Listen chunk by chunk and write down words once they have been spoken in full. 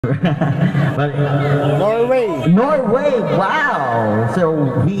But Norway. Norway, wow! So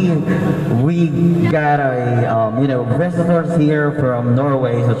we got a visitors here from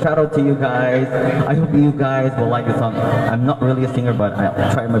Norway. So shout out to you guys. I hope you guys will like the song. I'm not really a singer, but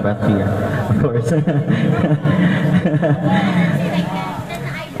I'll try my best here, of course.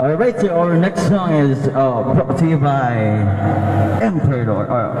 All right, so our next song is brought to you by Emperor,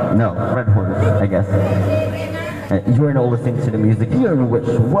 or no, Red Horse, I guess. You are now listening to the music here in which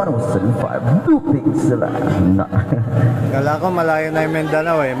 107.5 Looping sila. Kala ko malayo na yung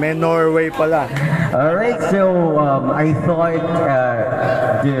Mindanao eh. May Norway pala. Alright, so I thought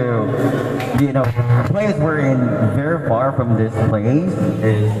the place we're in very far from this place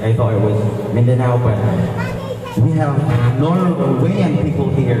is, I thought it was Mindanao, but we have Norwegian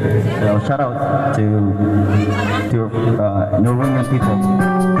people here. So shout out to Norwegian people.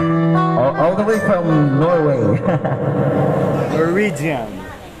 All the way from Norway. Norwegian.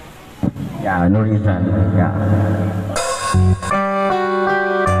 Yeah, Norwegian. Yeah.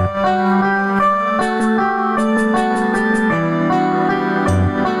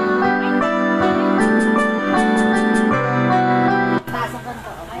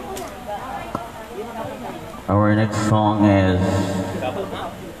 Our next song is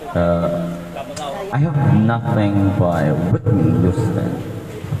I Have Nothing by Whitney Houston.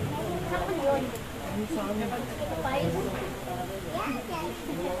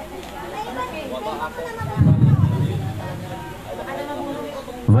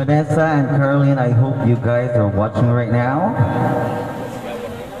 Vanessa and Caroline, I hope you guys are watching right now.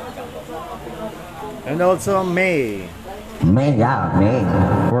 And also May. May, yeah, May,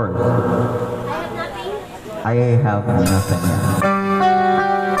 of course. I have nothing. Yeah.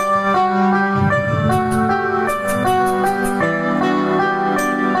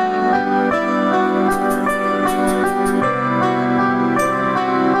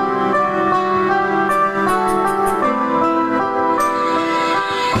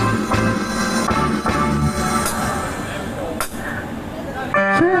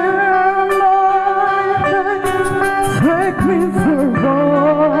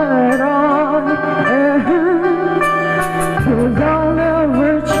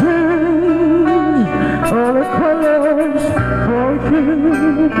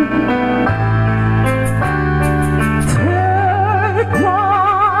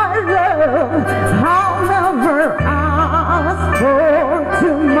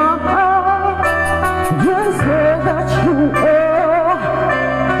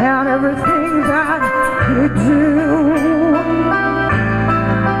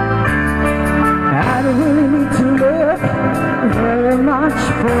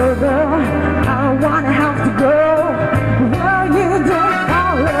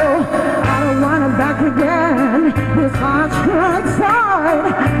 It's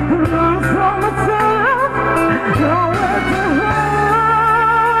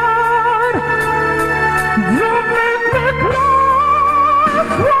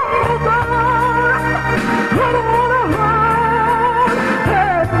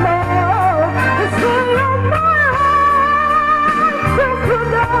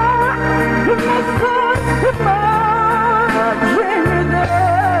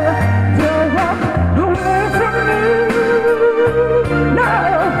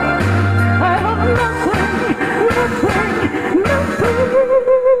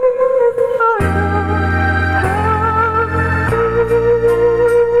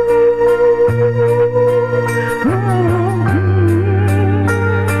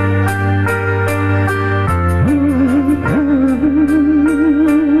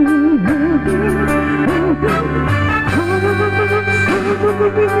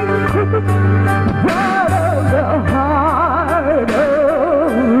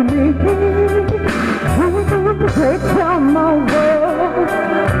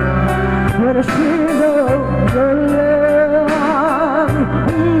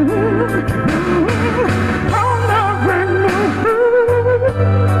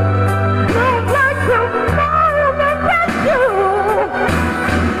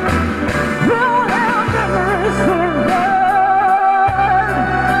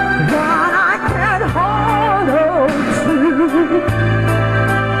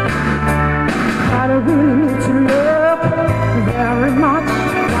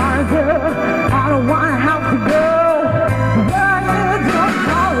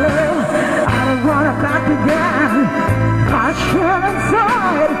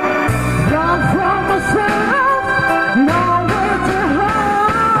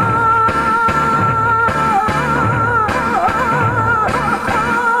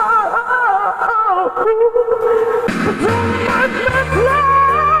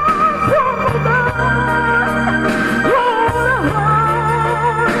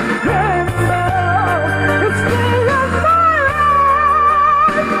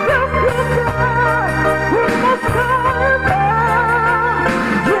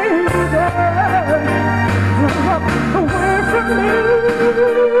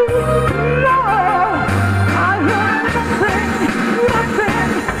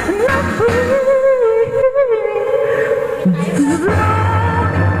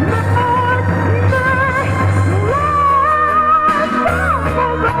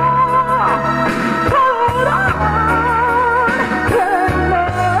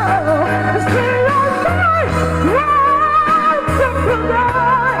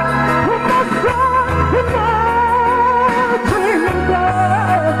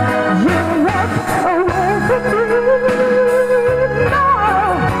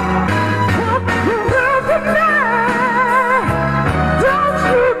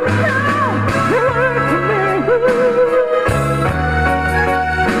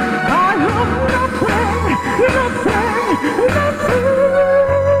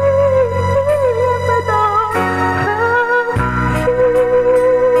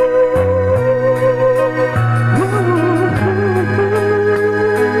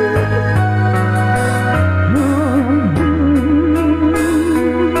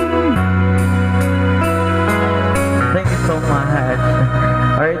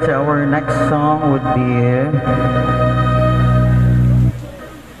next song would be.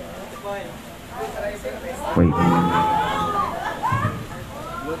 Wait.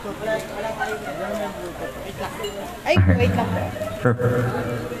 Ay, wait lang. Sure.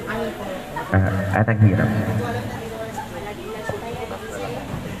 I think here.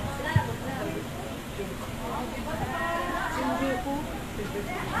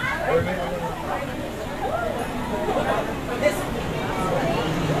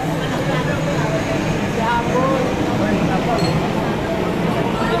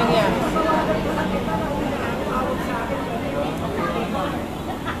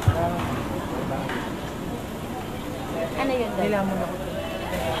 Ano yun doon? Nilamon ako.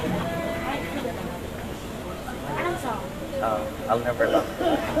 Anong song? I'll never love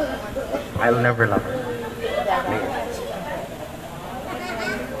her. I'll never love her.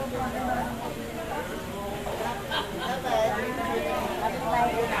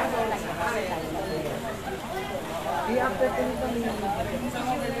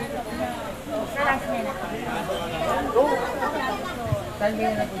 Relax na na. Saan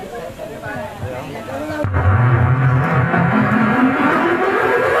kayo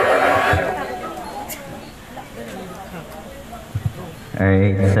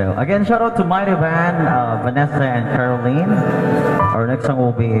Alright, so again, shout out to Mighty Van, Vanessa and Caroline. Our next song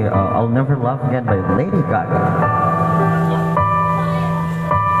will be I'll Never Love Again by Lady Gaga.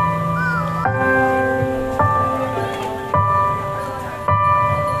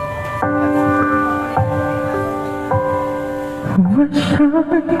 Wish I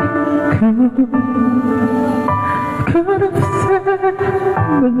could have said goodbye.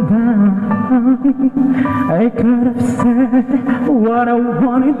 I could have said what I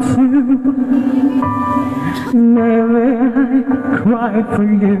wanted to. Maybe I cried for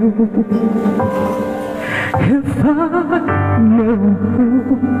you. If I knew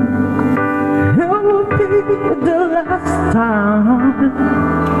it would be the last time,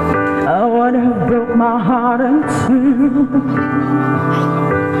 I would have broke my heart in two,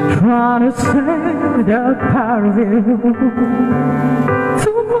 trying to save that part of you.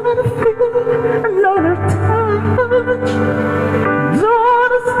 Don't wanna feel another touch, don't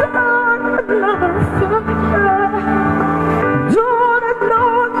wanna start another fight, don't wanna know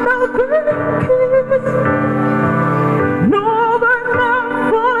another kiss, know the love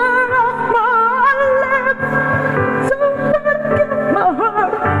falling off my lips. Don't wanna give my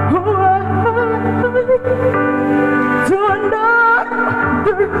heart away to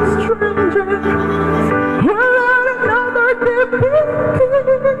another stranger, without another debate.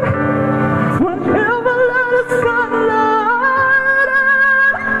 Whenever let the sunlight out,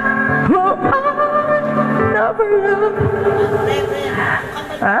 oh, I never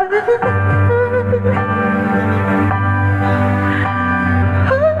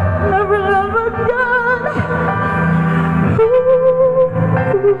love again.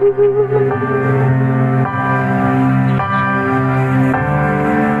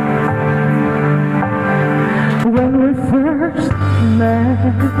 When we first met,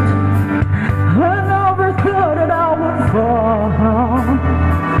 I never thought that I would fall.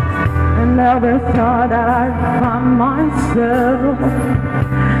 I never thought that I'd find myself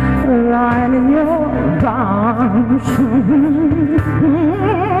lying in your arms.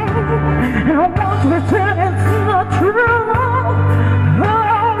 And I won't pretend it's not true.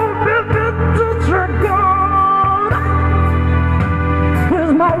 I'll be disregard.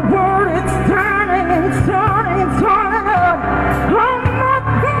 'Cause my world is turning. I'm not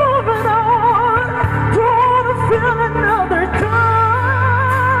moving on. Don't wanna feel another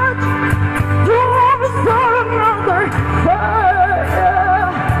touch. Don't wanna start another fire.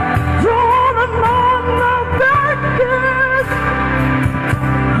 Don't wanna know another kiss.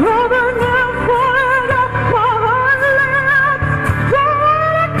 Other than falling off my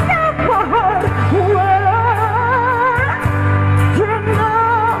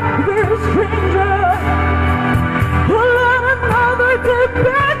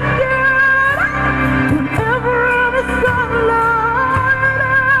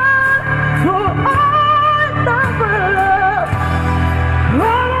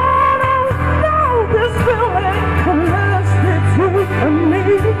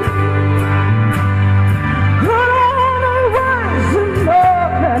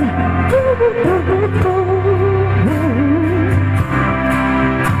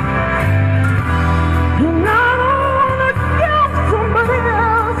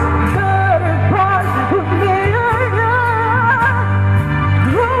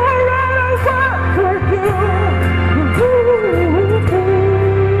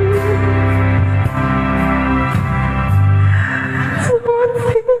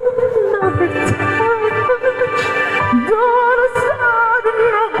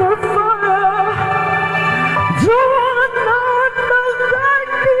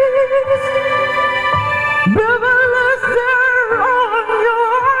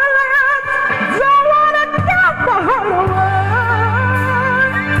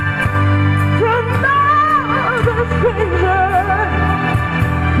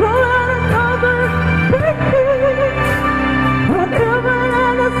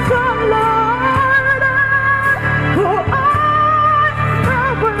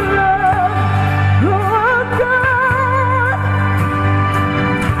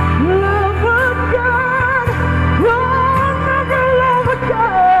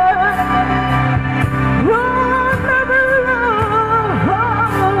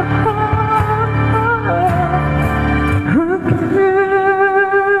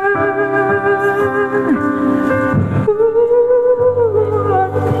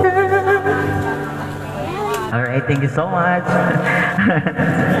Alright, thank you so much.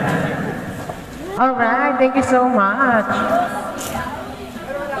 Alright, thank you so much.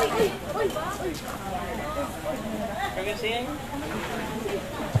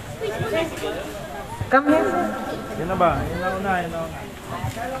 Come here. Yan na ba? Yan na una, yan na una.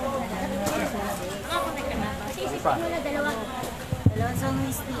 Dalawang song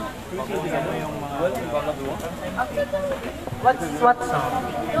misty. What song?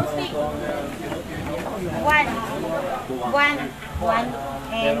 One.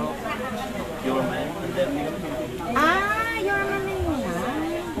 And... Your man? Ah, your man na yun.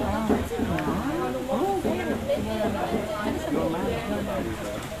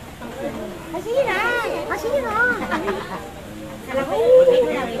 Masira! Kala ko yung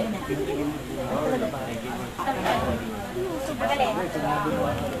pinagin na. Magaling.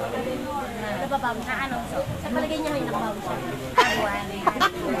 Nababago na ano? Sa palagay niya may nakabago siya. Abuan.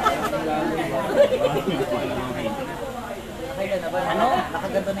 Ano?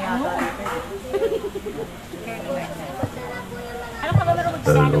 Nakaganda na yata. Ano ka ba meron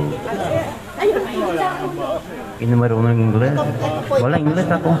mag-Tagalog? Ayun. Hindi na marunong English. Wala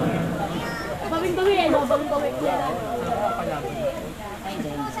English ako. Bawing-bawi eh, no? Bawing-bawi.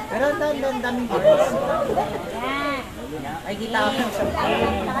 Pero ang daming girls. Yan. Ay, kita ko sa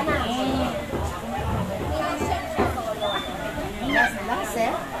Saka na. last,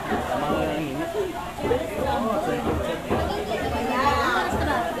 eh?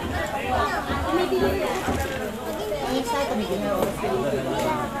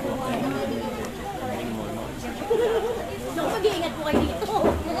 Mag-iingat po kayo dito.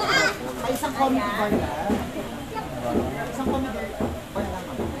 Ay, isang comic bar lang. Isang comic bar lang.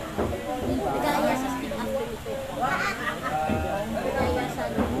 Nagaya sa speak up. Nagaya sa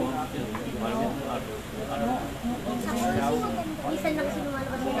minsan na kasi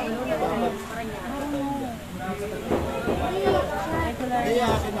lumalabas nila yun. Parang niya. Kaya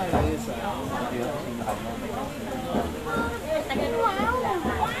akin na lang yun sa...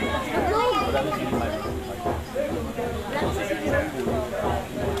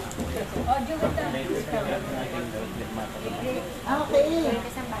 Okay.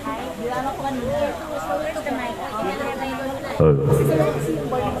 Wala ko kanina. Kasi yung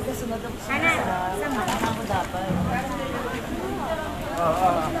boy magkasunod ang sama ako dapat.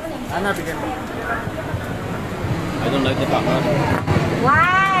 Ana, bigyan mo. I don't like the background.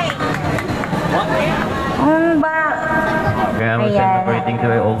 Why? Ba? Okay, I'm Ayan. celebrating to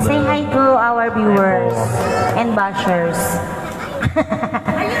all the... Say hi to our viewers and bashers.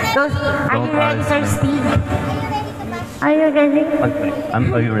 Those, are you ready, Sir Steve? Are you ready?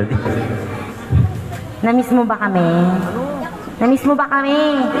 Are you ready? Namiss mo ba kami? Namiss mo ba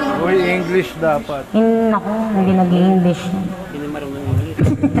kami? Uy, English dapat. Naku, hindi nag-English.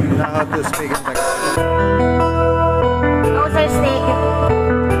 Not how to speak in Tagalog. Go, Sir Steve.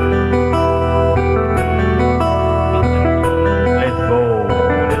 Let's go.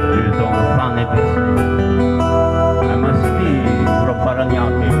 Let's do some funny business. I'm a Steve from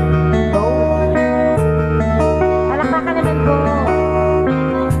Paranaque. Go. Palakpakan naman ko.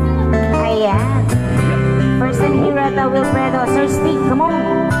 Ayan. First time here at the Wilfredo. Sir Steve, come on.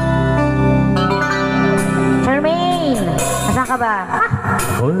 Charmaine, nasaan ka ba?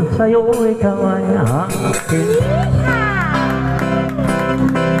 Kung sa'yo ikaw ay akin,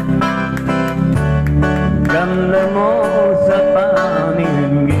 ganda mo sa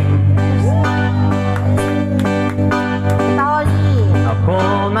paningin. Tolly.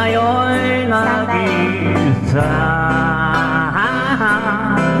 Ako na yo'y nag-isa.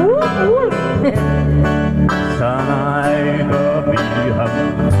 Sana'y gabihan ka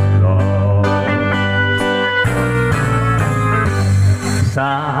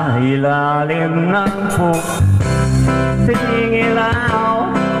sa ilalim ng puting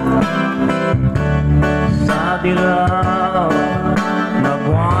ilaw, sa dilaw na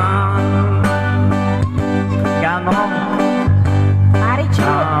buwan. Ganon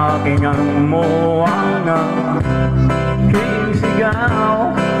aking ang muwang ng aking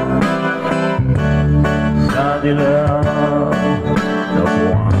sigaw, sa dilaw na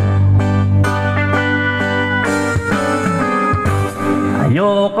buwan.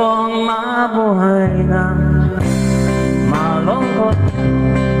 Ayokong mabuhay na malungkot,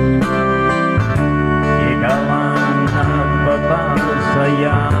 ikaw ang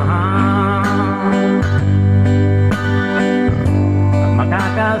nagpapasaya.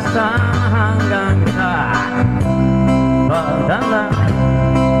 Makakasama hanggang sa pagdala,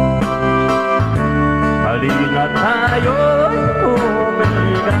 halina tayo'y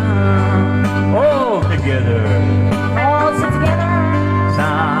umiga. All together. All together. Sa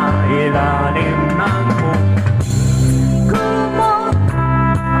ilalim ng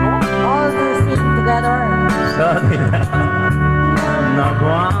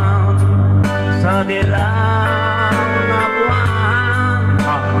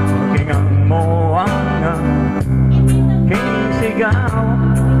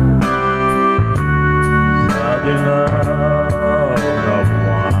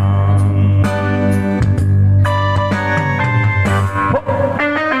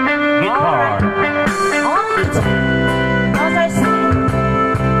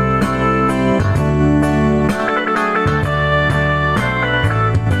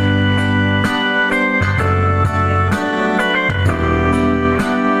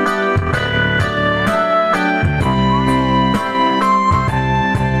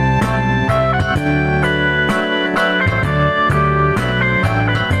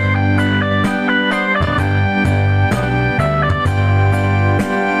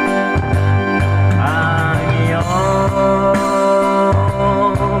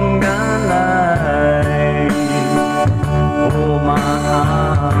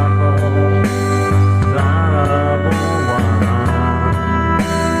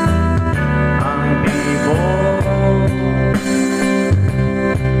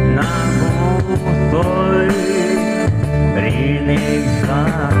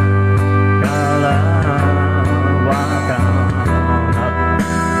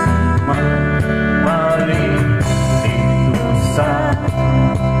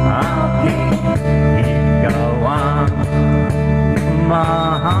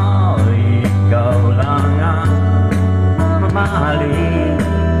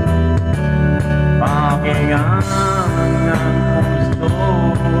kailangan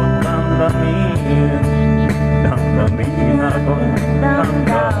puso't damdamin ako't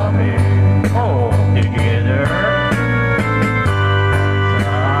damdamin. All together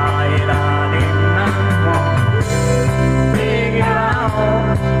sa ilalim ng mong sigaw,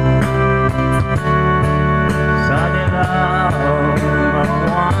 sa dilaw na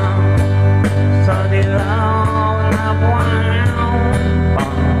buwan, sa dilaw na buwan,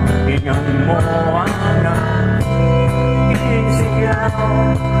 pakinggan mo ang aking sigaw,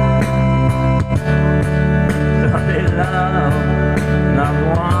 sa dilaw na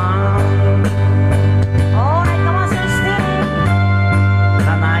buwan. Alright, come on, Sir Steve.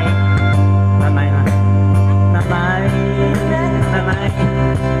 Nanay, nanay na, nanay, nanay,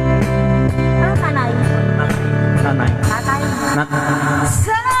 Ano nanay? nanay, Tatay? nanay.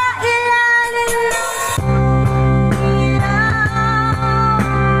 Sa ilalim ng ilaw,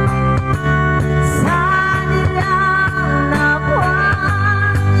 sa dilaw na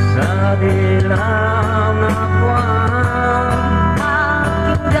buwan, Sa dilaw na buwan,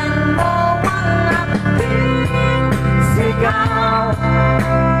 pakinggan mo ang aking sigaw,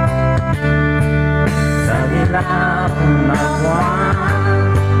 sa dilaw na buwan.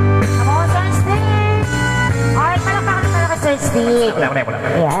 Come on, Sir Steve. Alright, palakpakan naman ako, Sir Steve. Wala.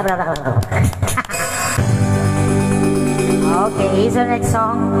 Yeah, blah. Okay, so next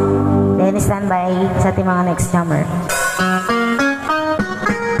song. Then stand by sa ating mga next jammer.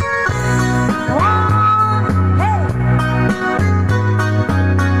 One, hey!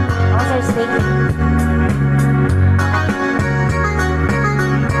 Oh, Sir Steve.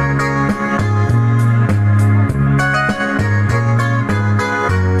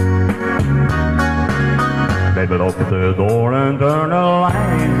 Baby, open the door and turn the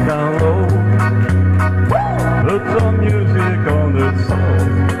lights down low. Put some music on that's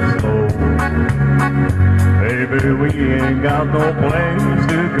slow. Baby, we ain't got no place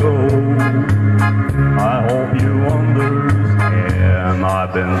to go. I hope you understand.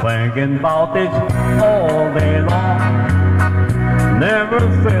 I've been thinking about this all day long. Never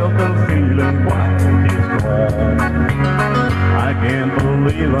felt a feeling quite this strong. I can't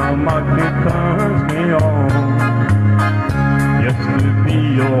believe how much it turns me on just to be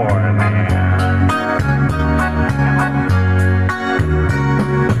your man.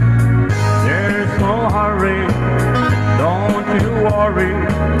 There's no hurry, don't you worry.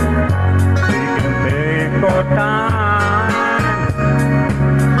 We can take our time.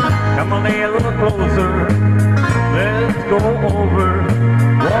 Come a little closer, let's go over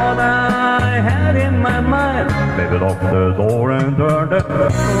what I had in my mind. Baby, lock the door and turn the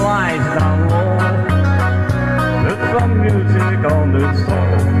lights down low. Put some music on the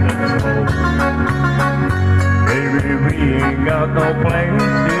song that's slow. Baby, we ain't got no place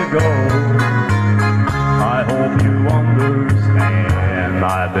to go. I hope you understand.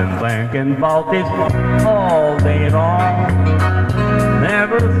 I've been thinking about this all day long.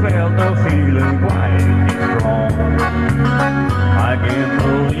 Never felt a feeling quite this strong. I can't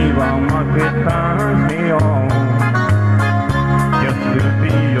believe how much it turns me on just to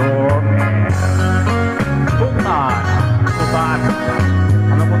be your man. Putar, putar,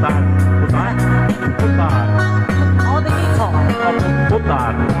 ano putar? Putar? Putar. Oh, the guitar.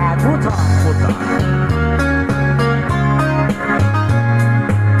 Putar. Yeah, guitar. Putar.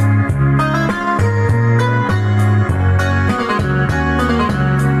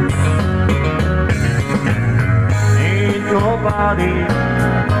 Ain't nobody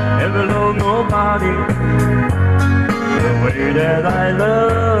ever loved nobody the way that I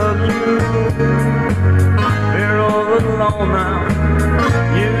love you. We're all alone now.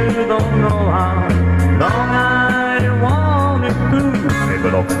 You don't know how long I wanted to. Baby,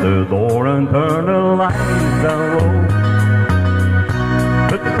 lock the door and turn the lights down low.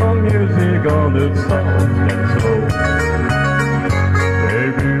 Put some music on the song that's slow.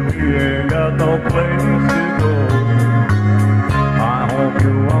 Baby, we ain't got no place to go. I hope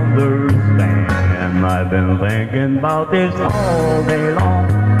you understand. I've been thinking about this all day long.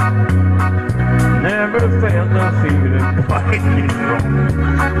 Never felt a feeling quite this strong.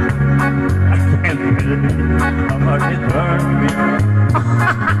 I can't believe how much it hurt me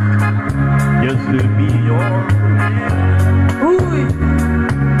just to be your man. Uy!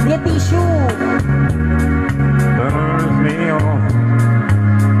 May tissue! Turns me on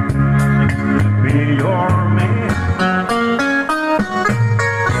just to be your man.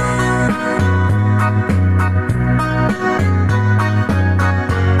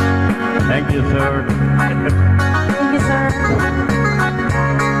 Thank you, sir. Thank you, sir.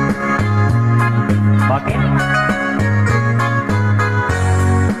 Bakit?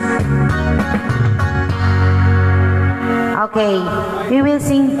 Okay, we will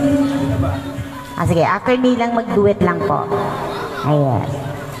sing. Sige, after me lang mag-duet lang po. Ayan.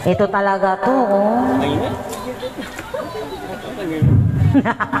 Ito talaga to, oh.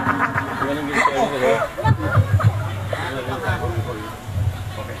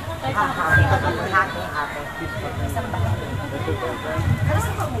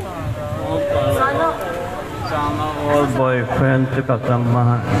 Sana all boyfriend to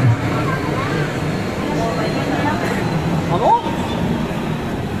kasama. Ano?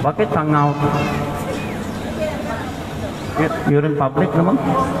 Bakit hangout? You're in public naman?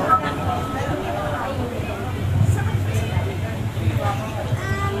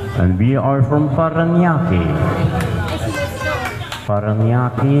 And we are from Paranaque.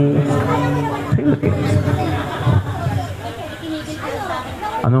 Paranaque, Philippines.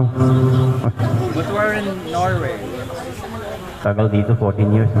 Ano? But we're in Norway. Tagal dito,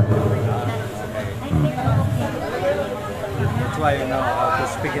 14 years. That's why you know how to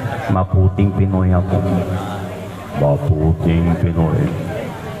speak in Tagalog. Maputing Pinoy ako. Maputing Pinoy.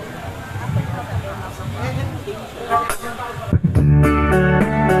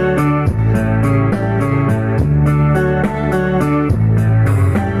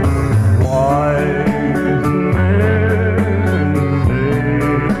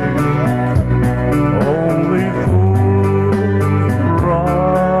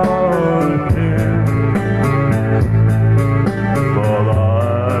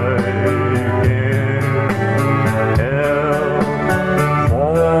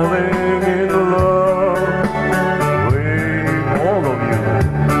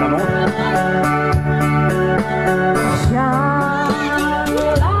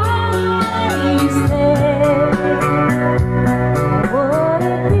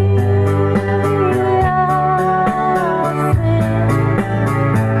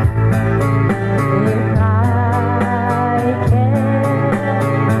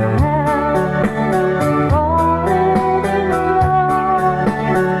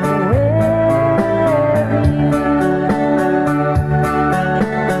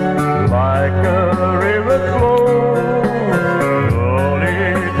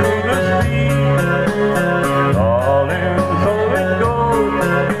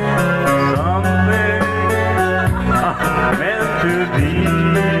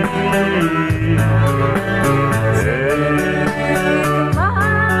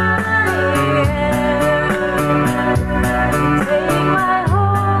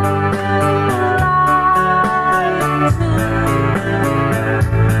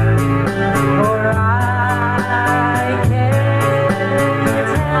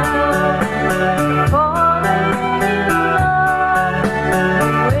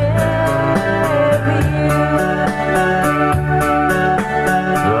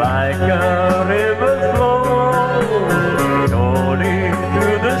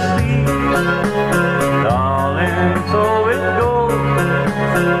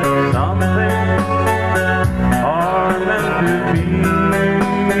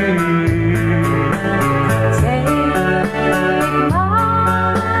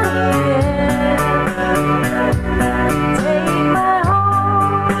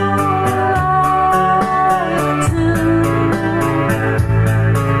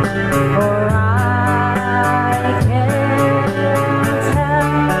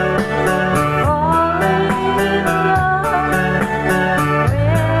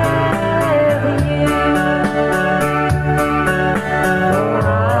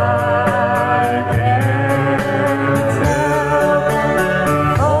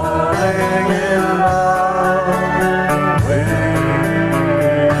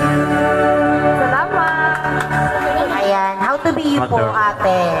 po,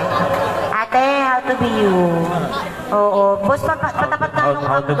 ate. Ate, how to be you? Oo. Boss, patapat ka nung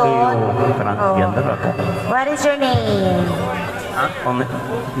How to be doon. transgender ako. What is your name?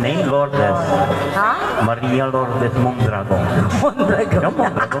 Name Lourdes. Ha? Maria Lourdes Mondragon. Mondragon. Yung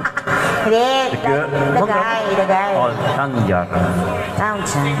Mondragon. Hindi, the guy. Oh, Sanjar.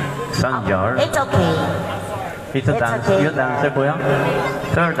 Sanjar. It's okay. It's a It's dance. okay. You dancer, kuya?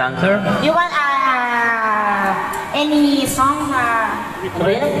 Sir, dancer? You want any song?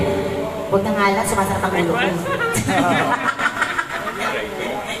 Huwag na nga lang, sumasarap ang ulo ko.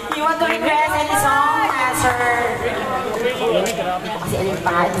 You want to request any song, sir? Hindi ko kasi alam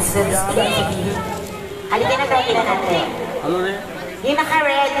pa nga. Halika na tayo na natin. Ano na yun? Yung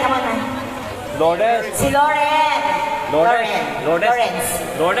naka-red, come on na. Lourdes. Si Lauren. Lourdes.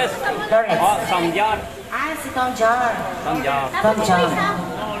 Lawrence. Oh, Samjar. Ah, si Tom Jar. Samjar. Tom Jar.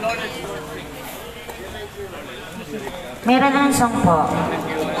 Meron na ng song po.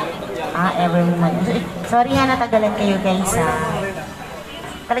 Every month. Sorry nga natagalan kayo guys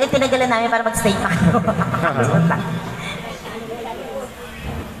Talagang tinagalan namin para mag-stay pa kayo.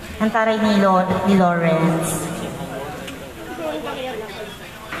 Ang taray ni Lawrence.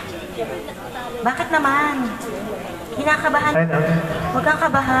 Bakit naman? Kinakabahan. Huwag kang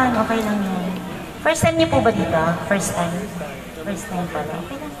kabahan. Okay lang yan. First time niyo po ba dito? First time? First time pala.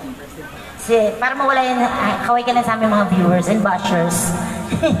 Okay lang. Para mawala yan, kaway ka na sa aming mga viewers and bashers.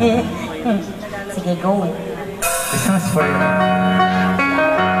 Sige, go. This one's for you.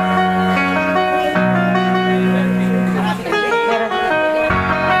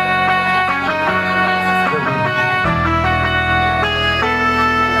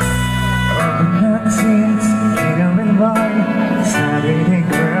 Saturday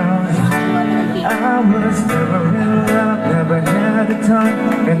girls, I was never in love, never had a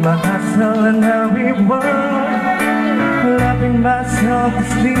time in my hustle and hurry world, laughing myself to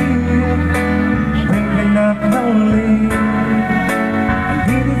sleep, waking up lonely. I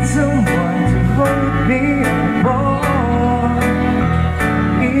needed someone to hold me aboard.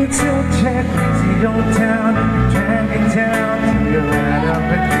 It's a jet, crazy old town, dragging down to the land of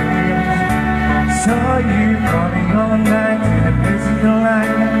the dreams. Saw you calling all night to the busy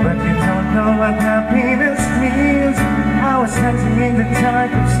line, but you don't know what happiness means. I was hunting in the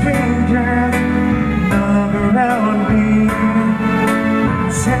dark of strangers, no love around me.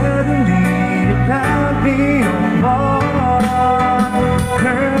 Suddenly you found me on board.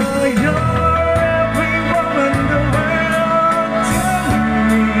 Girl, you're every woman in the world to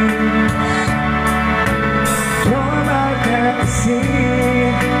me. You're my fantasy.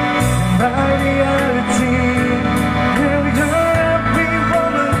 My reality, girl, you're every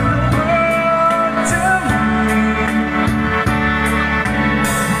woman in the world to me.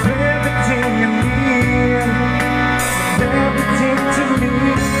 Everything you need, everything to me,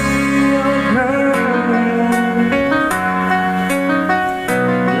 oh girl.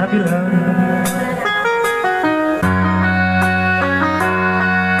 Love you, love.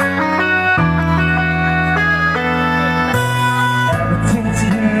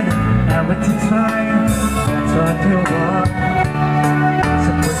 Everything's fine, that's what you want.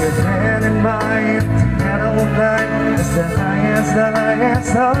 So put your hand in mine, together we'll climb. It's the highest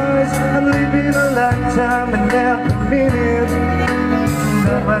stars. I'm living a lifetime and never minute.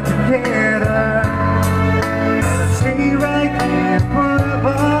 Love us together, stay right here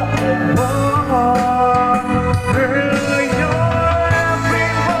forever. Oh, girl, you're every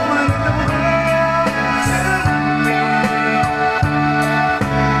woman in the world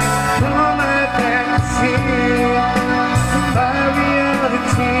to me. My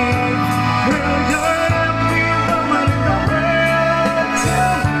reality, girl, you're every woman in the world to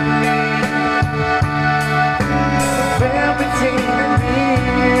me. Everything I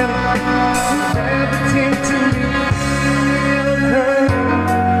need, everything to me, girl.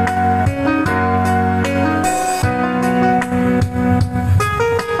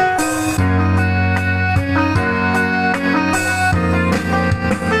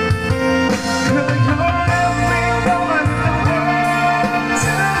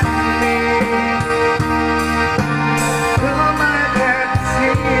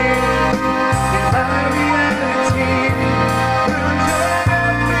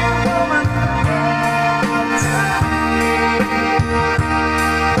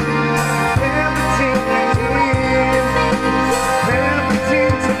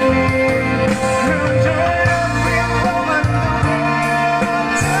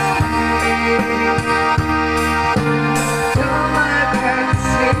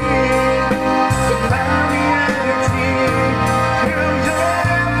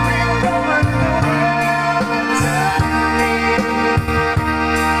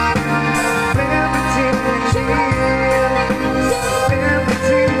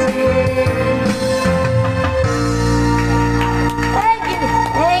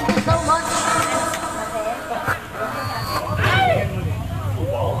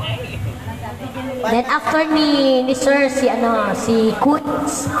 Then after ni Sir si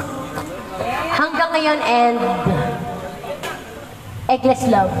Kutz hanggang ngayon and Eggless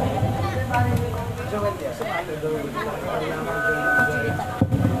Love.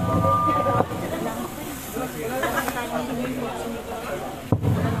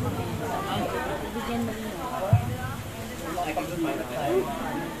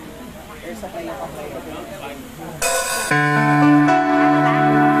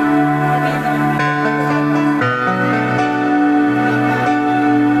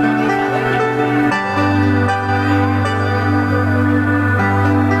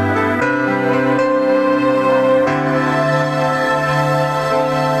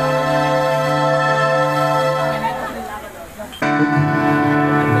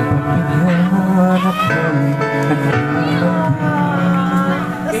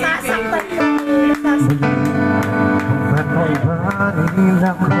 Dahil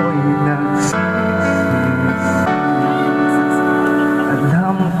ako'y nagsisisi,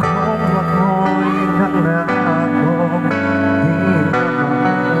 alam kong ako'y nangako, di na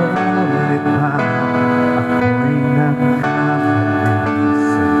maulit pa. Ako'y nagkamali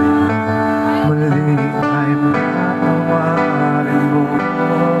sa'yo, muli ay patawarin mo.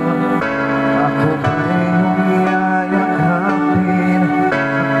 Ako ba'y umiyayakapin,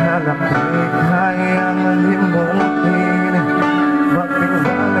 akala ko'y kayang limutin. Bakit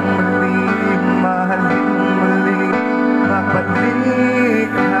walang mali, mahalin muli,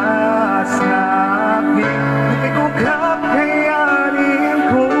 mabalik ka sa akin. Hindi ko kakayanin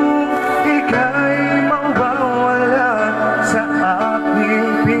kung ika'y mawawala sa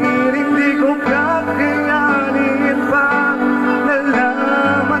aking piling. Hindi ko kakayanin pa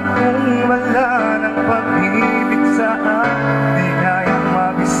nalaman kung wala ng pag-ibig sa akin. Di kayang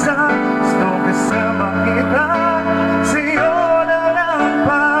mag-isa, gusto kasama kita. Sa'yo na lang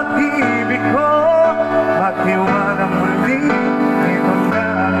pag-ibig ko, magtiwalang muli. Ito na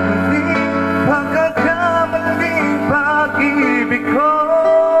ang muli, pagkakamaling pag-ibig ko.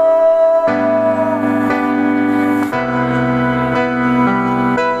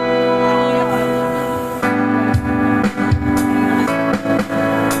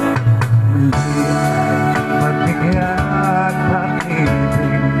 Muli ay mabigat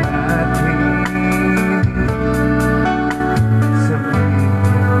pag-ibig natin. Sabihin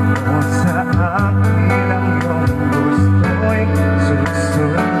mo sa akin ang iyong gusto'y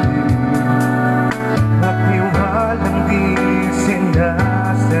susundin. Pagtiwalang di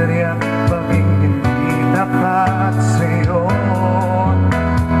sinasadya, paging hindi tapat sa'yo.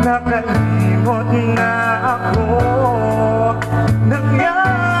 Nakalimot na ako,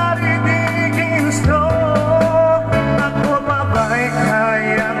 nangyari di ginusto. Ako pa ba'y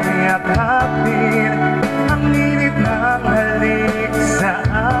kayang yakapin ang init ng halik sa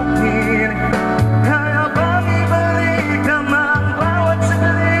akin? Kaya bang ibalik ang bawat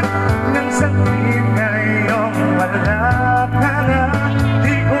saglit ng saglit ngayong wala ka na?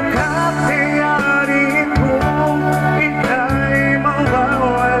 Di ko kakayanin kung ika'y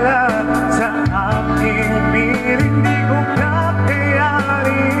mawawala sa aking piling. Di ko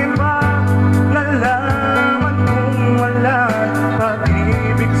kakayanin pa nalaman kung wala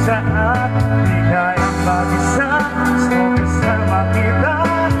pag-ibig sa akin. Di kayang mag-isa, gusto kasama kita.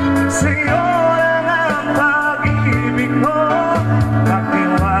 Sa'yo lang ang pag-ibig ko,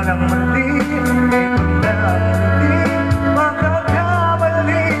 magtiwalang mali. Ito na ang muli,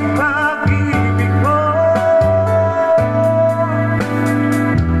 pagkakamaling pag-ibig ko.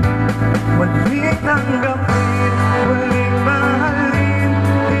 Muling tanggapin, muling mahalin,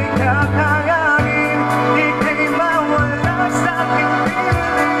 di kakayanin, ika'y mawala sa aking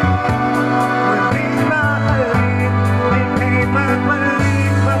piling. Muling mahalin, ika'y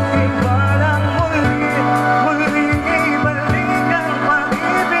magbalik, magtiwalang muli. Muling ibalik ang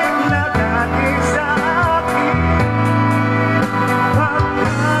pag-ibig na dati sa akin.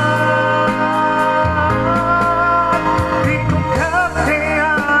 Di ko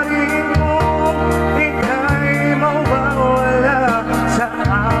kakayanin kung ika'y mawawala sa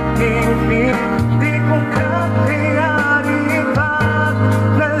aking piling. Di ko kakayanin pag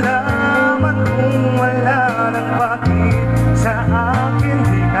nalaman kung wala ng pag-ibig sa akin.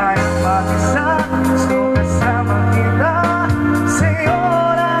 Di kayang mag-isa, gusto kasama kita. Sa'yo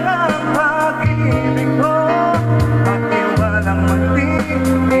lang ang pag-ibig ko, magtiwalang muli.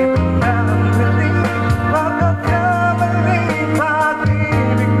 Ito na ang muli, pagkakamaling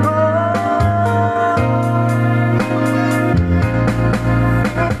pag-ibig ko.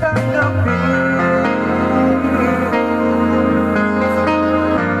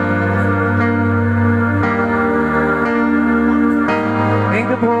 Thank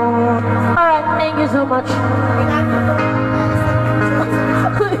you po. Alright, thank you so much.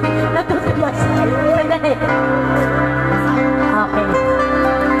 Natutulas. Sandali. Okay.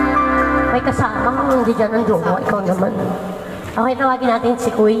 May kasama kung hindi dyan ang jowa. Ikaw naman. Okay, tawagin natin si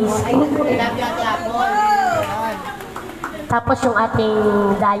Quiz. Tapos yung ating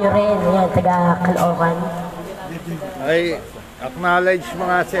dayo rin. Ayan, taga Caloocan. Ay, acknowledge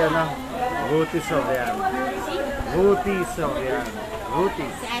mga si ano, Ruti Sorian. Ruti Sorian. Ruti.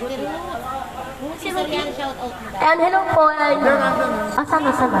 Si Sorian, shout out mo daw. And hello po.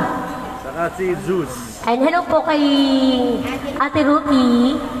 Sana. Saka si Zeus. And hello po kay Ate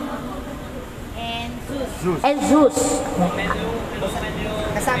Ruti Zeus. and Zeus.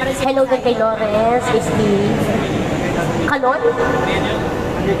 Kasama rin si Hello din kay Lawrence, Steve. Kalon?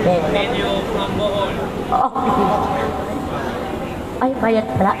 Menu from Bohol. Ay, bayad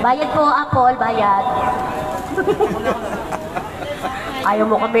pala. Bayad po, Apple, bayad. Ayaw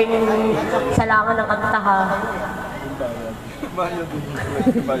mo kaming salangan ng kanta ha.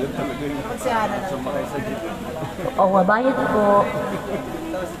 Oo, mabayad po.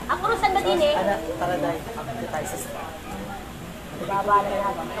 Ako rin saan ba din eh? Babala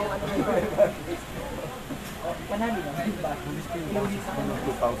natin itong ano nito.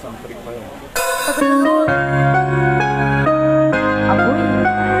 2003 pa yun. Apoy.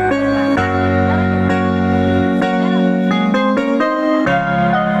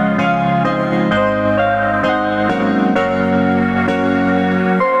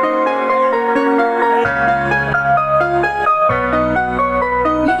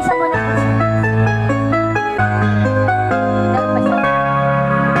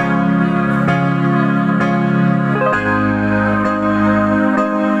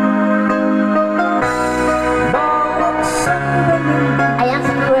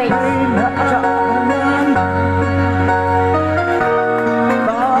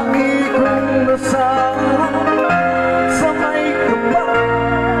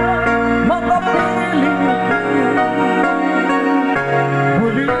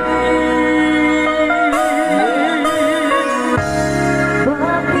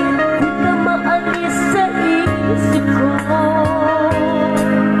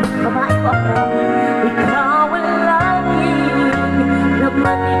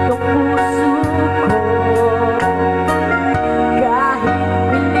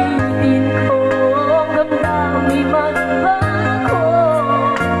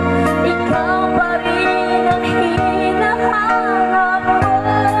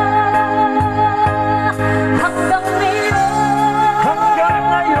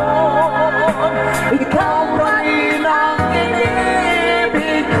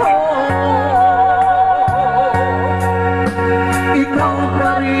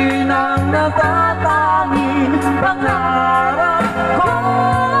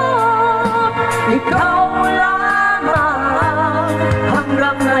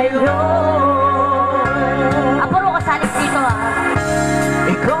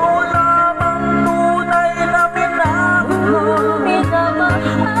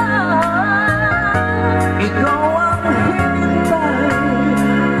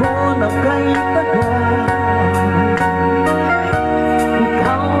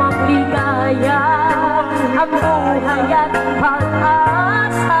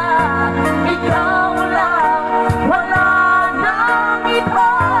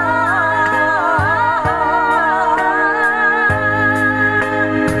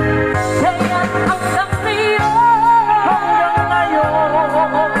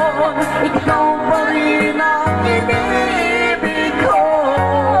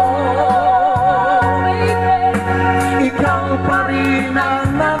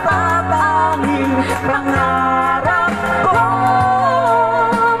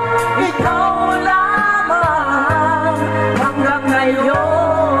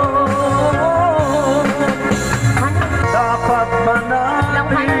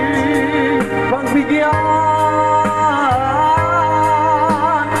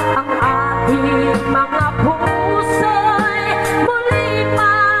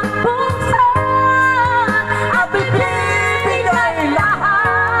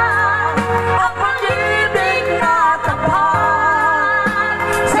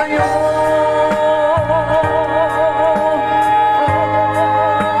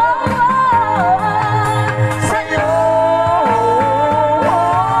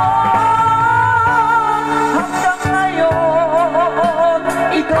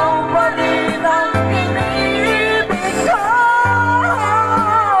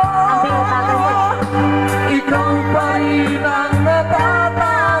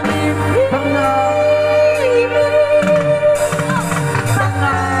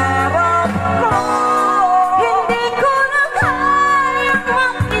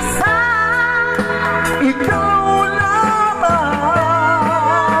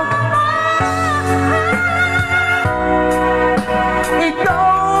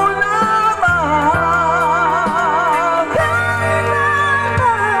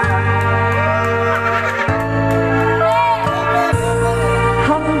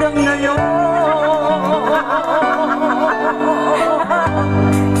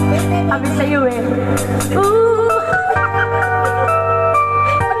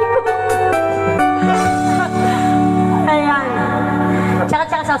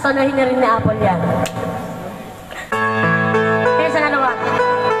 Sasanuhin na rin ni Apple yan. Kaya sa nalawa?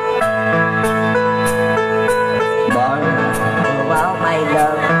 Bye. Wow, my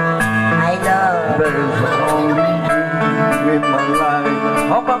love. My love. There's only you in my life.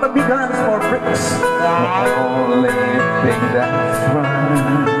 about the big guns for bricks. The only thing that's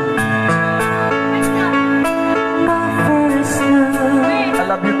right. I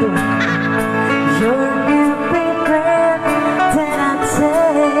love you too. You're every breath that I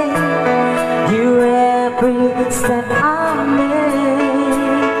take. You're every step I make.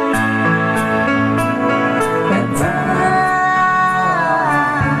 And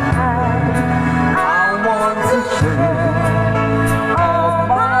I want to share all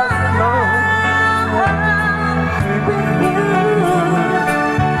my love with you.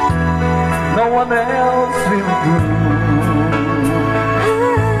 No one else will do.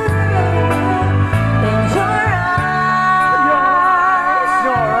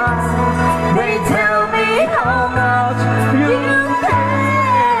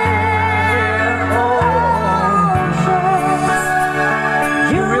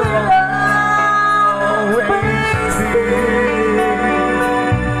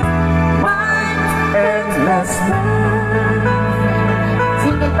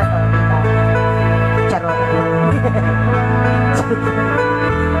 Single ba to? Charot.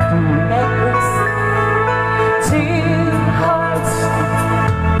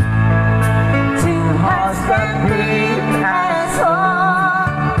 Two hearts that beat as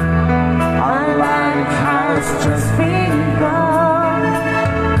one. Our life has just begun.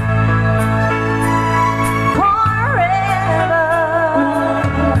 Forever,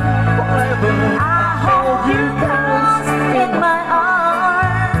 I hold you close in my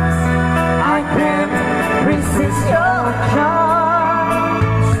arms. I can't resist your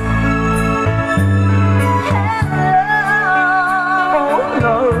charms. Hello, oh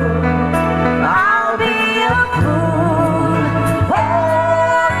no, I'll be a fool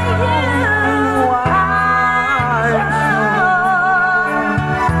for you. I'm sure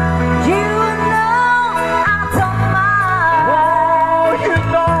you know I don't mind. Oh, you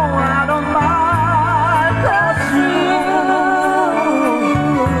know I don't mind. 'Cause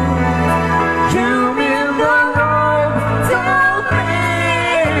you mean the world to me.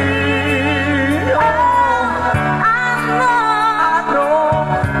 Oh, I know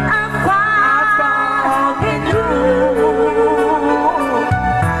I'm found in you.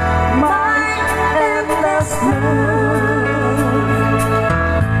 My endless love.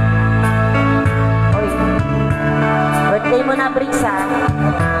 Oy, birthday mo na, Briggs, ha?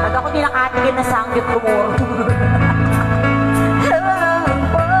 Pag ako nilakatigin na sangyot kumuro.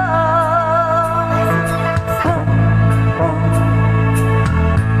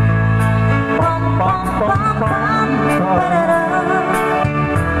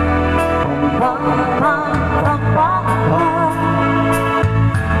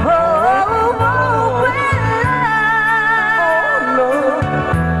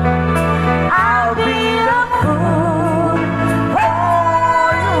 I'll be a fool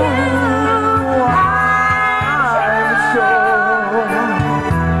for you. I'm sure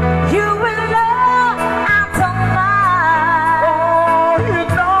you will know I don't mind. oh, you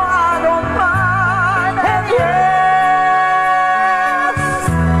know I don't mind. And yes,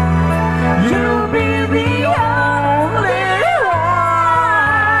 you'll be the only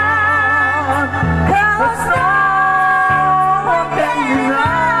one. 'Cause no one can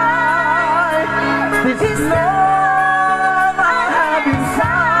deny this love I have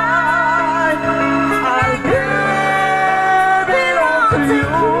inside. I'll give it all to you.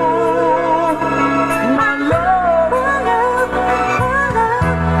 My love,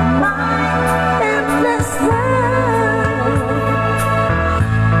 my endless love.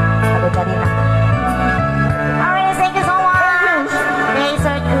 Pagod na. Alright, thank you so much. Hey,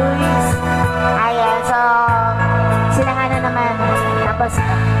 Sir Cruz. Ayan, so, sila nga na naman. Tapos,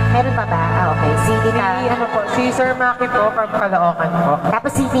 meron pa ba? Ah, okay. Si Tita. Ano po, si Sir Maki po, from Caloocan po.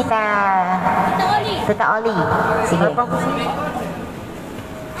 Tapos si Tita. Tita Oli. Sige.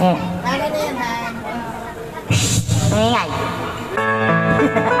 Ayan. Ano na yan, Han? Ingay.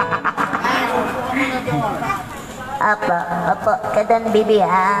 Opo, kadan bibi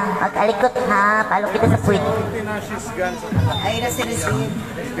ha. Mag-alikot ha. Palo kita sa puwit. Ay, na si Rizin.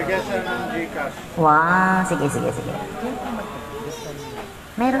 Bigyan siya ng Gcash. Wow, sige.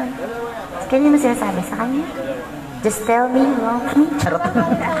 Meron. Kanya mo sinasabi sa kanya? Just tell me, okay? Charot.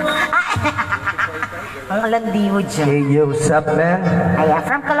 Ang landi mo dyan. Hey, yo, what's up, man? Ayan,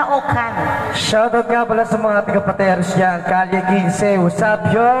 from Caloocan. Shoutout nga pala sa mga taga-pateros dyan. Kalye 15, what's up,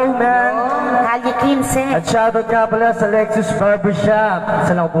 yo, man? Kalye 15. At shoutout nga pala sa Lexus Barbershop.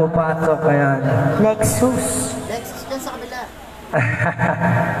 Saan ako pumapasok ngayon? Lexus. Lexus dyan sa kabila.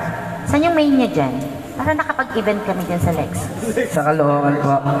 Saan yung main niya dyan? Parang nakapag-event kami dyan sa Lexus. Sa Caloocan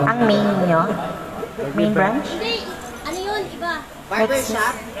po. Ang main nyo? Main branch? Hindi! Ano yun? Iba?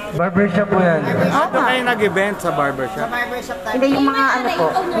 Barbershop? Barbershop po yan. Ano kayo nag-event sa barbershop? Sa barbershop tayo. Hindi yung mga ano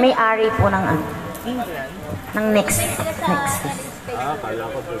po, may-ari po ng ano. Ng next. Kala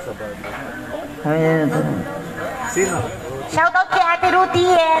ko doon sa barbershop. Ayan. Sino? Shoutout kay Ate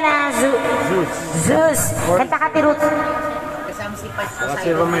Ruthie and Zeus. Kanta ka Ate Ruth. Kasama si Paz.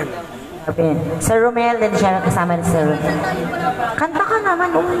 Si Romel. Sir Romel, din siya kasama ni Sir Romel. Kanta ka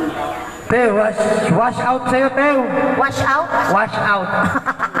naman, uy. Teo, wash out sa'yo, Teo. Wash out? Wash out.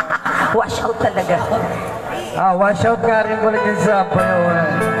 Wash out talaga. Wash out nga rin pala dyan sa Payawan.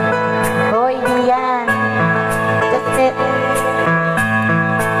 Hoy, di yan. That's it.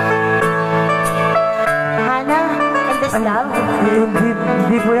 Hana, and this love.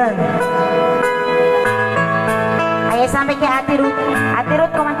 Hindi po yan. Ay, sabi kay Ate Ruth. Ate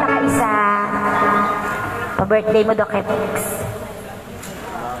Ruth, kumanta ka isa. Pa-birthday mo daw kay Pix.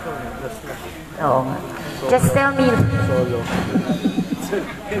 Oo nga. Just tell me. Solo.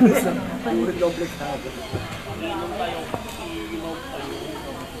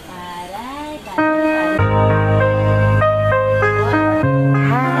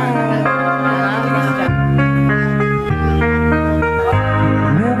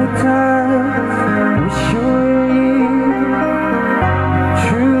 Many times wish you were here,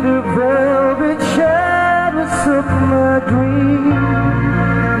 through the velvet shadows of my dream.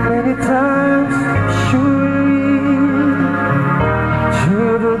 Many times wish you were here,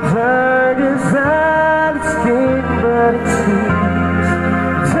 through the darkest I've escaped, but it seems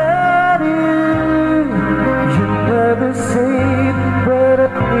that you never said, but I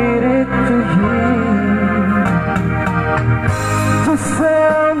needed to hear. Just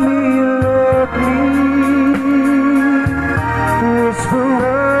tell me you love me, whisper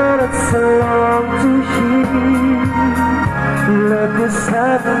words I long to hear. Let this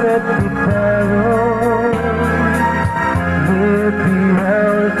heart let me borrow, let me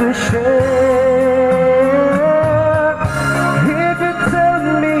held to share. If you tell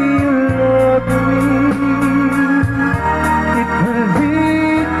me you love me, it will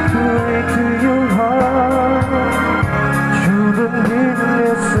lead the way to your heart. Through the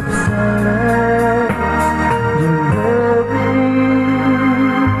midness of silence, you love me.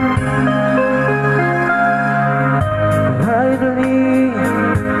 Finally,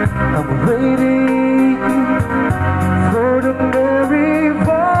 I'm waiting for the merry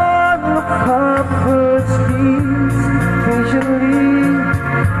one of our first kiss. Patiently,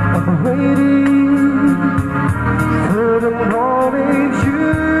 I'm waiting for the moment you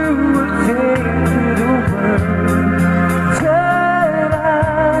will take to the world.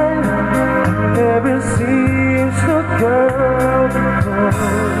 Never seems the girl before.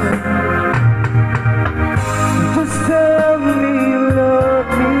 Just tell me you love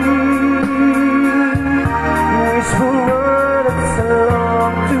me, whisper words I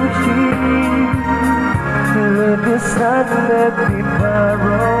long to hear. Let this heart let me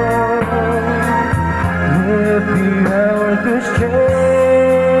borrow, let me hold this chair.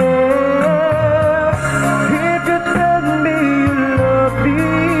 If you tell me you love me,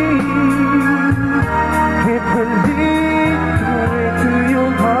 it will lead the way to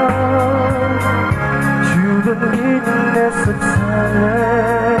your heart. Through the midness of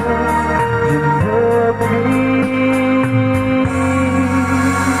silence, you love me.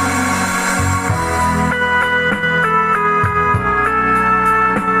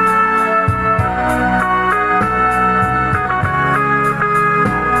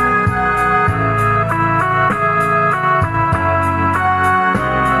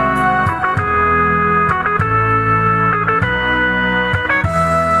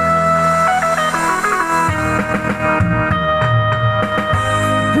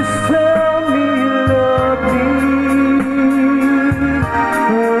 Just tell me you love me,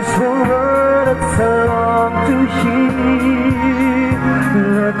 whisper words I long to hear.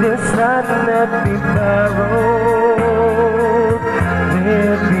 Let this night let me borrow,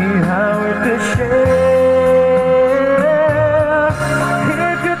 let me hide to share.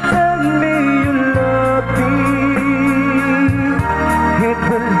 If you tell me you love me, it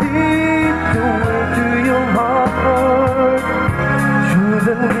will lead the way to your heart. Through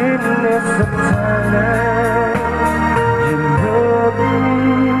the midness of silence, you love me.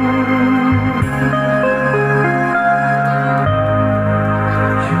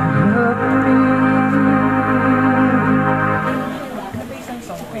 You love me.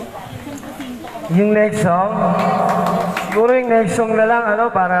 Yung next song, siguro yung next song na lang,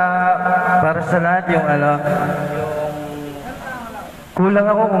 para sa lahat yung kulang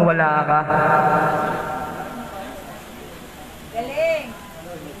ako kung wala ka.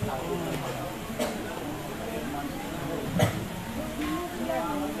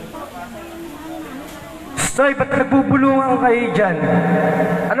 Soy, ba't nagbubulungan kayo dyan?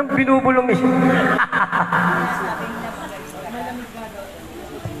 Anong binubulong niyo?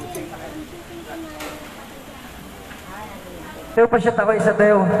 Teo, pa-shot ako isa,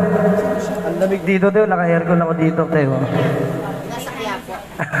 Teo. Ang lamig dito, Teo. Naka-aircon ako dito, Teo. Nasa Quiapo.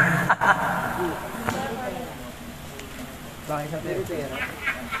 Bakit sa Teo?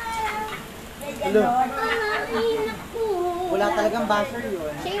 Hello. Wala talagang basher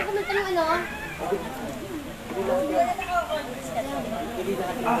yun. Siya yung kumanta ng ano?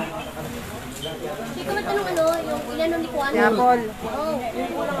 Siya yung kumanta ng ano? Yung inano ni Kuan. Yapol. Oo.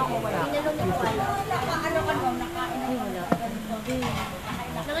 Yung kulang ako wala. Inano ni Kuan. Ay, wala.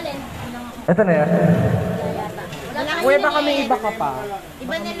 Nangalin? Ito na yan. Wala Kuya, baka may iba ka pa.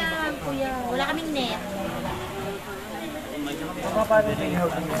 Iba na lang, kuya. Wala kaming net.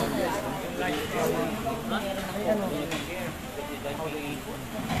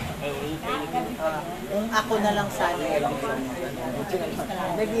 Kung ako na lang sana.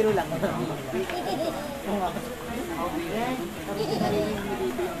 Nagbiro lang.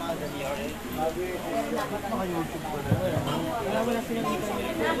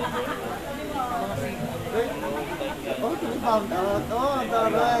 Oh, found out. Oh,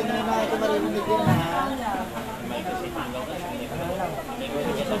 taray. Hindi na ito maririnig yun, ha?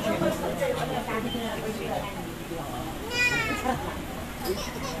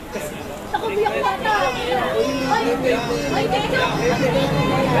 Ako biyak bata! Ay, tiktok!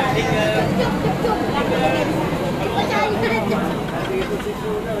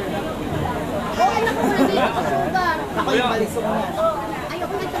 Oh, anak ko na dito sa sugar. Ako yung balisok na.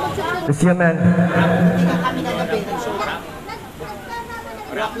 Ayoko na ito mag-sugar. It's you, man. Hindi ka kami nagabi ng show.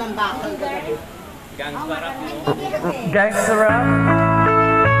 Rock lang bakal gagabi. Gangsta rap.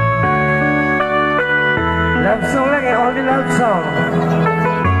 Love song lang eh, only love song.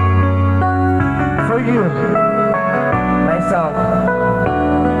 For you. My song.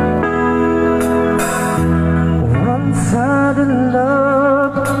 One sudden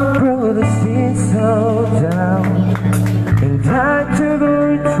love brought the scene so down, and I took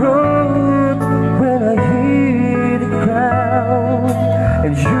a retreat when I hit the ground,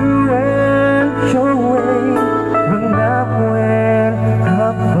 and you went your way when I went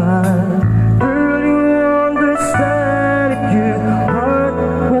up. Girl, you understand if your heart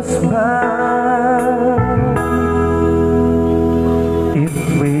was mine. If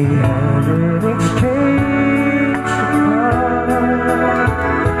we had an exchange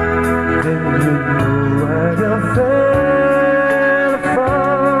then you know where you fell from.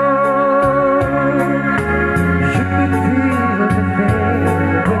 You could feel the pain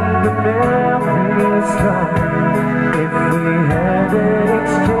when the memories come. If we had an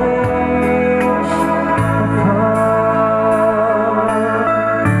exchange of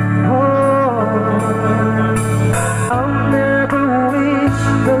I'll never wish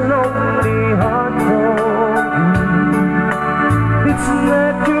the lonely heart from you. It's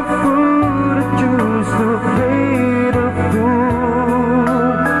not your food to choose to fade a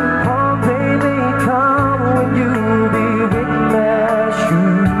fool. One day may come when you'll be in my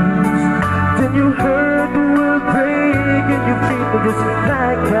shoes. Then your heart will break and you feel just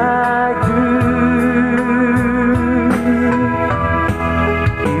like I do.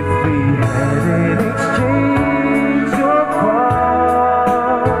 If we had an exchange of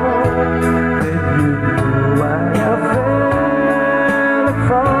heart, then you know I have fell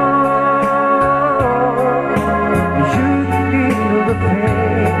apart. You feel the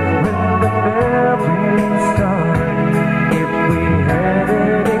pain when the memories start. If we had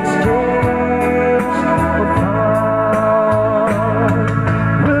an exchange of heart,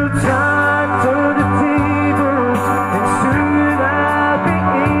 well,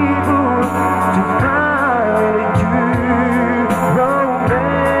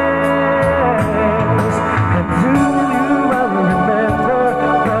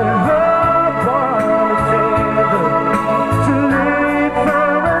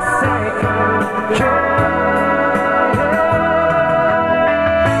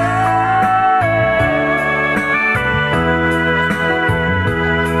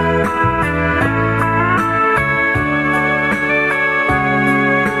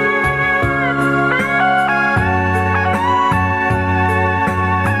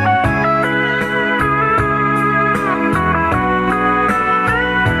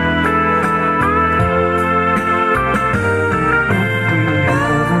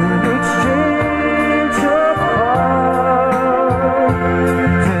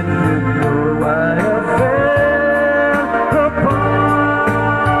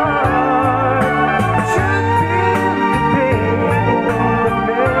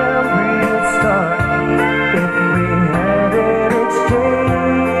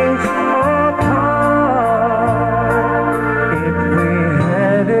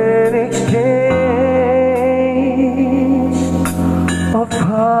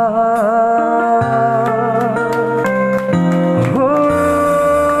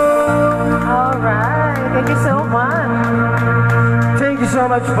 Thank you so much. Thank you so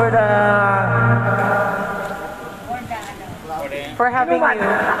much for the... For having you.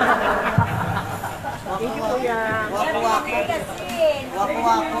 Thank you, Kuya. Wako-wako.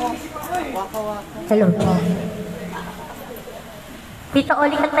 Wako-wako. Wako-wako. Hello. Tito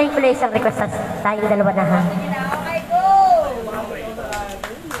Oli, kantayin ko lang isang request sa tayong dalawa na ha.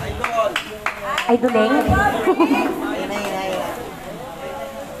 Idoleng?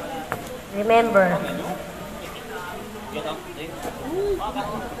 Remember.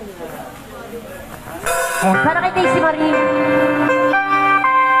 Ayan, para kay Daisy Marie.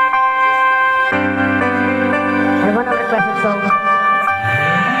 Ano ba ang requested song?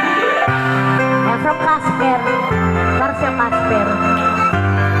 Ayan, from Casper. Para siya Casper.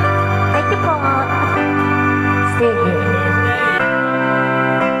 Thank you po. Stay here.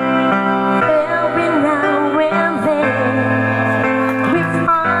 Every now and then we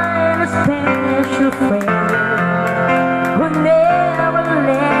find a special friend who never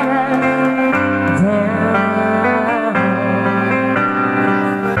let us down,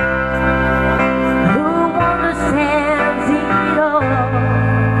 who understands it all,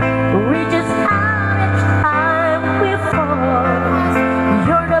 reaches out each time we fall.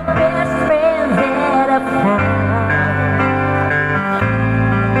 You're the best friend that I've had.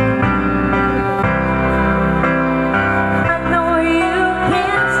 I know you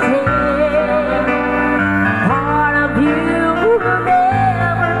can stay. Part of you will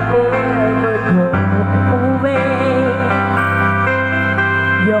never ever go away.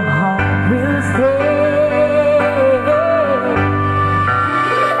 Your heart will stay.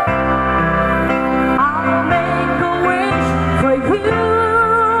 I'll make a wish for you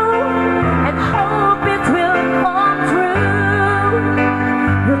and hope it will come true.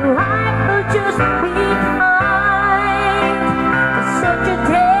 Your life will just be kind. Such a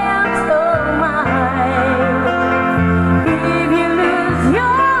dance of mine. If you lose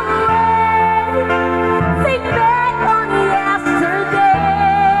your way, think back on yesterday.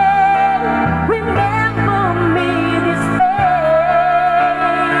 Remember me this way.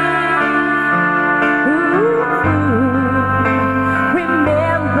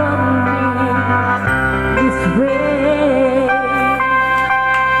 Remember me this way.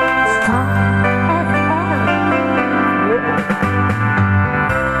 Stop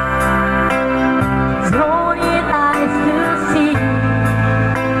don't need eyes to see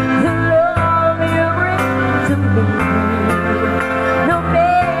the love you bring to me. No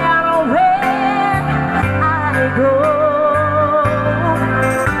matter where I go,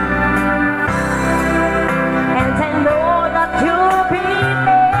 and I know that you'll be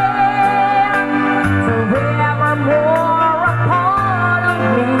there forevermore, a part of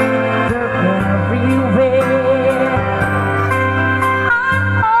me. You're everywhere. I'll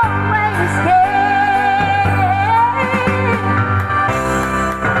always stay.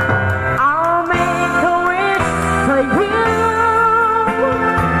 I'll make a wish for you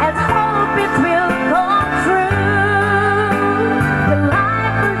and hope it will come true. Your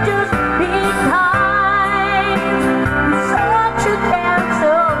life will just be kind. Such a dance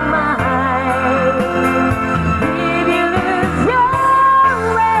of mine. If you lose your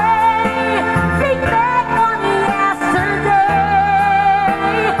way, think back on yesterday.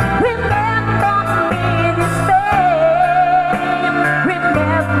 Remember me this way.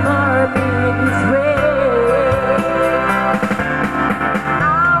 Remember me this way.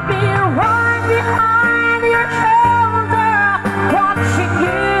 I'll be right behind your shoulder, watching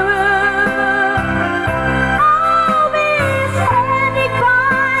you. I'll be standing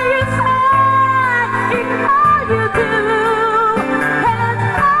by your side in all you do, and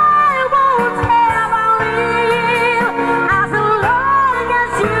I won't ever leave as long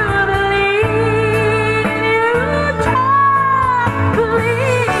as you believe. Just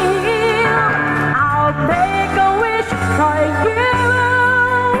believe. I'll make a wish for you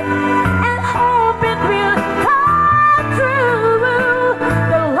and hope it will come true.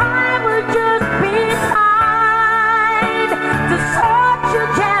 The life will just be kind to such a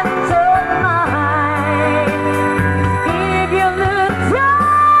gentle mind. If you lose your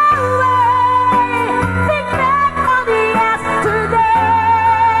way, think back on yesterday.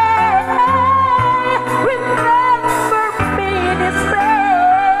 Remember me this way.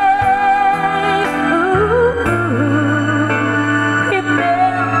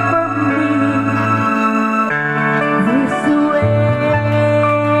 Remember me this way.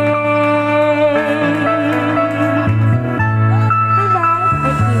 Thank you.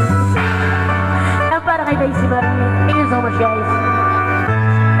 And para kay Daisy Marie, thank you so much guys.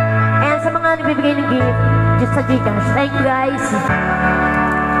 And sa mga nagbibigay ng gift, just sa Gcash, thank you guys.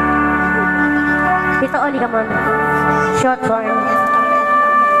 Tito only, come on. Short horn.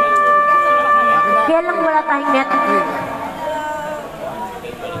 Kaya lang wala tayong net.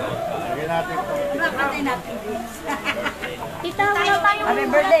 Lagyan natin ito. Tita, wala tayong Happy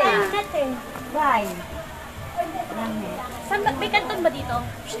birthday. net eh. Bye. Saan ba? May kanton ba dito?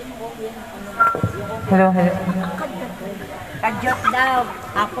 Hello. Kadyot daw.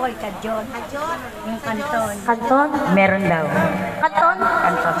 Apoy, kadyot. Yung kanton. Kanton? Meron daw. Kanton?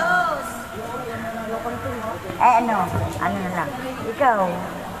 Kanton. Ano? Ano na lang? Ikaw.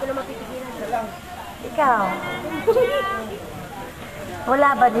 Ikaw. Wala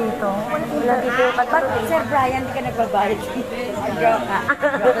ba dito? Wala dito yung kanton. Sir Brian, di ka nagbabayad. Joke ka.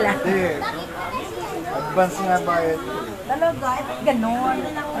 Joke lang. Hindi. Advance nga bayad. Talaga, ganun.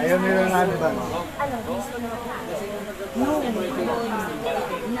 Ayaw nila ng advance.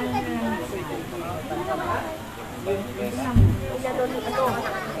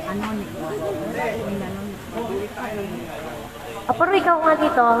 Pero ikaw nga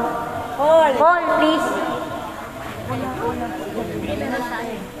dito. Paul. Paul, please.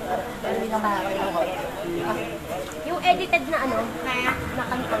 Yung edited na ano, na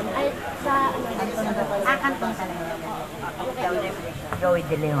kanton. Ay, sa ano, kanton talaga. Joey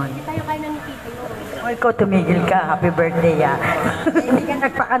De Leon. Hindi tayo kaya ng tito. O ikaw, tumigil ka. Happy birthday, ah. Hindi ka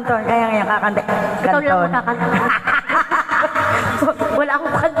nagpakanton, kaya ngayon kakanta. Ikaw lang Kanton. makakanton. Wala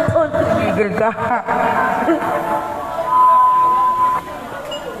akong kanton. Tumigil ka.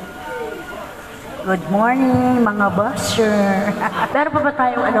 Good morning, mga basher. Meron pa ba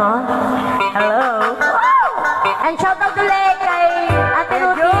tayong ano? Hello. And shout out ulit kay Ate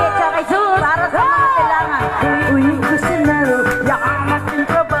Ruthie at saka kay Zeus. Para sa mga kailangan. Uy, gusto na ro. Yakang ating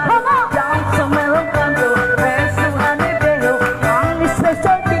trabaho. Yakang sa merong kanto. Resto, anibelo. Ang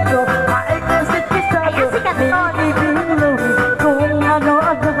special dito. Maikon sa kisado. Ayan si Kanton. Binibilo. Kung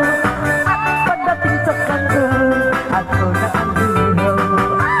ano-ano. At pagdating sa kanto. Ako na ang hero.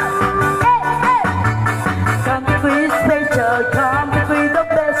 Come to special. Come to the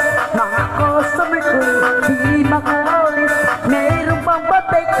best. Mga customer ko. Di makaalis. Mayroon pang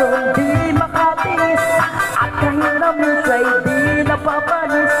patay kung di makatiis. At kahit namin siya'y di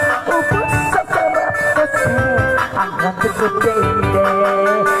napapanis. Ubus sa sarap kasi ang ganto ko, baby.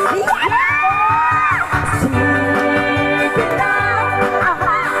 Sige na,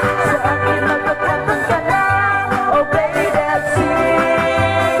 sa akin magkakantong ka na. Oh baby, sige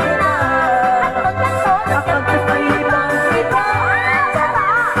na. Kapag ako'y ibang-iba,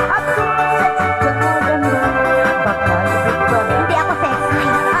 at kung sexy ka na ganda, baka ibig pa na. Hindi ako sexy.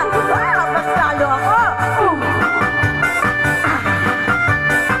 Mas lalo ako.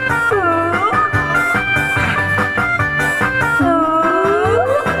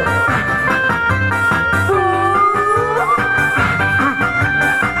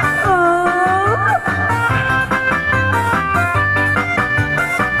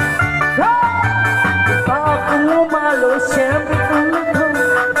 Kung umalo, siyempre kung ito.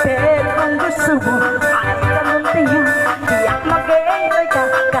 Pero kung gusto mo, ay ganun tiyan. Tiyak mag-e-enjoy ka,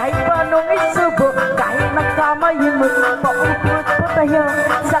 kahit paanong isubo. Kahit nagkamayin mo, paupot po tayo.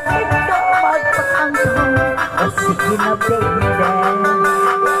 Sakit ka magpakantong. O sige na, baby.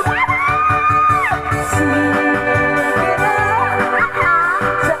 Sige na,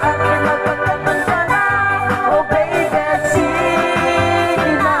 sa akin magpakantong ka na. Oh baby, sige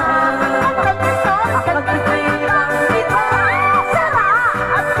na. Kapag ako'y ibang-iba,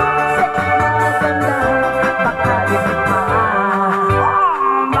 at kung sexy na ganda, baka ibig pa.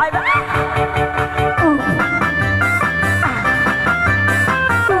 Bye-bye!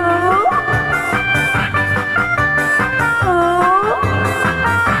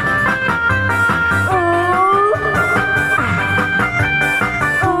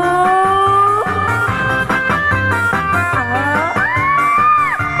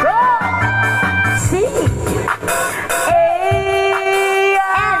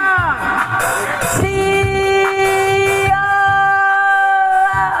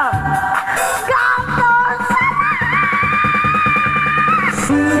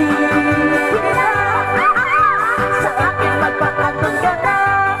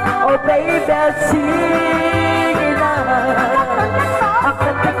 Baby, see